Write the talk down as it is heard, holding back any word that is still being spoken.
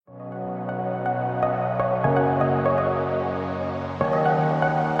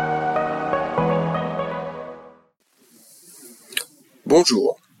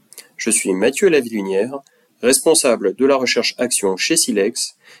Bonjour, je suis Mathieu Lavillunière, responsable de la recherche Actions chez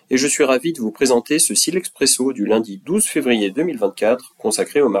Silex, et je suis ravi de vous présenter ce Silexpresso du lundi 12 février 2024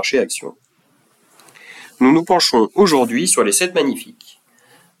 consacré au marché Actions. Nous nous penchons aujourd'hui sur les 7 magnifiques,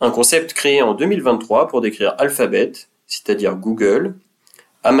 un concept créé en 2023 pour décrire Alphabet, c'est-à-dire Google,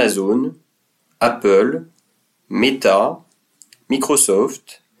 Amazon, Apple, Meta,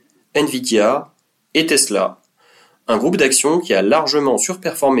 Microsoft, Nvidia et Tesla, un groupe d'actions qui a largement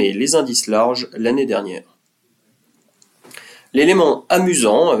surperformé les indices larges l'année dernière. L'élément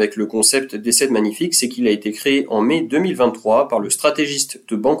amusant avec le concept des 7 magnifiques, c'est qu'il a été créé en mai 2023 par le stratégiste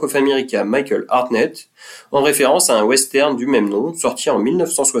de Bank of America Michael Hartnett, en référence à un western du même nom, sorti en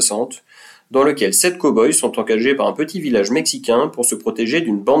 1960, dans lequel 7 cow-boys sont engagés par un petit village mexicain pour se protéger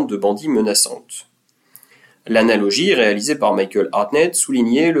d'une bande de bandits menaçante. L'analogie réalisée par Michael Hartnett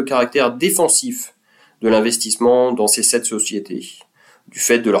soulignait le caractère défensif de l'investissement dans ces 7 sociétés, du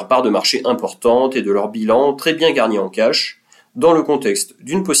fait de leur part de marché importante et de leur bilan très bien garni en cash, dans le contexte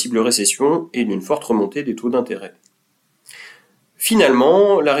d'une possible récession et d'une forte remontée des taux d'intérêt.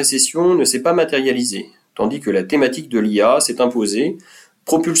 Finalement, la récession ne s'est pas matérialisée, tandis que la thématique de l'IA s'est imposée,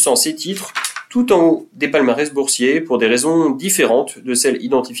 propulsant ces titres tout en haut des palmarès boursiers pour des raisons différentes de celles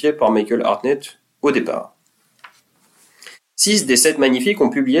identifiées par Michael Hartnett au départ. 6 des 7 magnifiques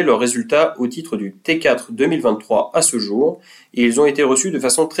ont publié leurs résultats au titre du T4 2023 à ce jour, et ils ont été reçus de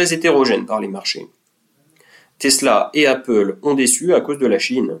façon très hétérogène par les marchés. Tesla et Apple ont déçu à cause de la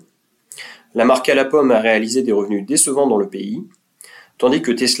Chine. La marque à la pomme a réalisé des revenus décevants dans le pays, tandis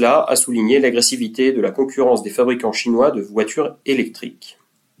que Tesla a souligné l'agressivité de la concurrence des fabricants chinois de voitures électriques.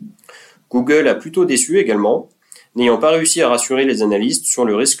 Google a plutôt déçu également, n'ayant pas réussi à rassurer les analystes sur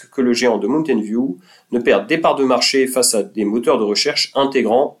le risque que le géant de Mountain View ne perde des parts de marché face à des moteurs de recherche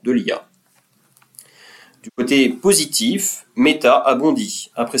intégrant de l'IA. Du côté positif, Meta a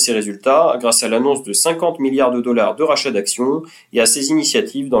bondi après ses résultats grâce à l'annonce de 50 milliards de dollars de rachat d'actions et à ses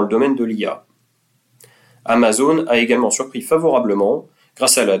initiatives dans le domaine de l'IA. Amazon a également surpris favorablement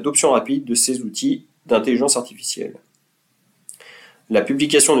grâce à l'adoption rapide de ses outils d'intelligence artificielle. La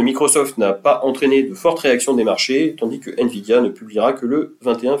publication de Microsoft n'a pas entraîné de fortes réactions des marchés, tandis que Nvidia ne publiera que le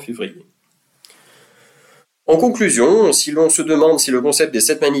 21 février. En conclusion, si l'on se demande si le concept des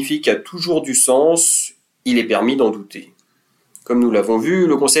 7 magnifiques a toujours du sens, il est permis d'en douter. Comme nous l'avons vu,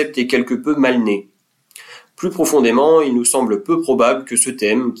 le concept est quelque peu mal né. Plus profondément, il nous semble peu probable que ce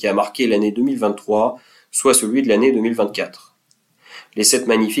thème, qui a marqué l'année 2023, soit celui de l'année 2024. Les 7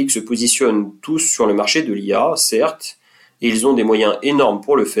 magnifiques se positionnent tous sur le marché de l'IA, certes, et ils ont des moyens énormes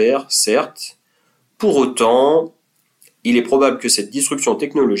pour le faire, certes. Pour autant, il est probable que cette disruption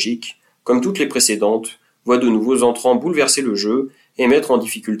technologique, comme toutes les précédentes, voit de nouveaux entrants bouleverser le jeu et mettre en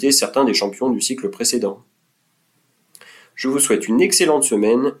difficulté certains des champions du cycle précédent. Je vous souhaite une excellente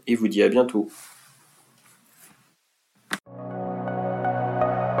semaine et vous dis à bientôt.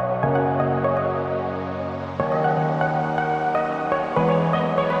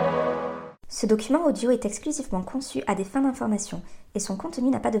 Ce document audio est exclusivement conçu à des fins d'information et son contenu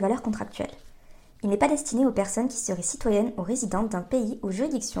n'a pas de valeur contractuelle. Il n'est pas destiné aux personnes qui seraient citoyennes ou résidentes d'un pays ou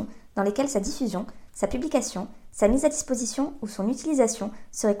juridiction dans lesquelles sa diffusion, sa publication, sa mise à disposition ou son utilisation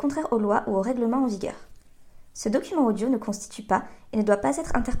seraient contraires aux lois ou aux règlements en vigueur. Ce document audio ne constitue pas et ne doit pas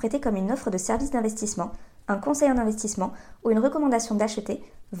être interprété comme une offre de service d'investissement, un conseil en investissement ou une recommandation d'acheter,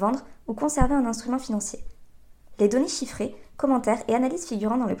 vendre ou conserver un instrument financier. Les données chiffrées, commentaires et analyses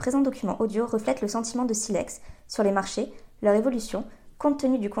figurant dans le présent document audio reflètent le sentiment de Silex sur les marchés, leur évolution, compte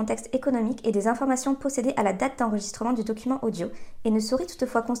tenu du contexte économique et des informations possédées à la date d'enregistrement du document audio et ne sauraient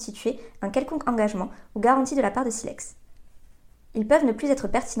toutefois constituer un quelconque engagement ou garantie de la part de Silex. Ils peuvent ne plus être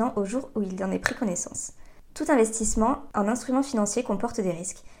pertinents au jour où il en est pris connaissance. Tout investissement en instruments financiers comporte des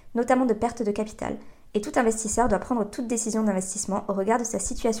risques, notamment de perte de capital, et tout investisseur doit prendre toute décision d'investissement au regard de sa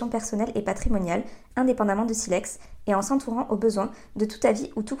situation personnelle et patrimoniale, indépendamment de Silex, et en s'entourant au besoin de tout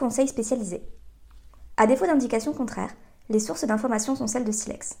avis ou tout conseil spécialisé. À défaut d'indications contraires, les sources d'information sont celles de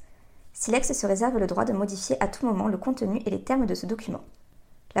Silex. Silex se réserve le droit de modifier à tout moment le contenu et les termes de ce document.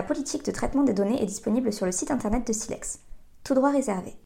 La politique de traitement des données est disponible sur le site internet de Silex. Tout droit réservé.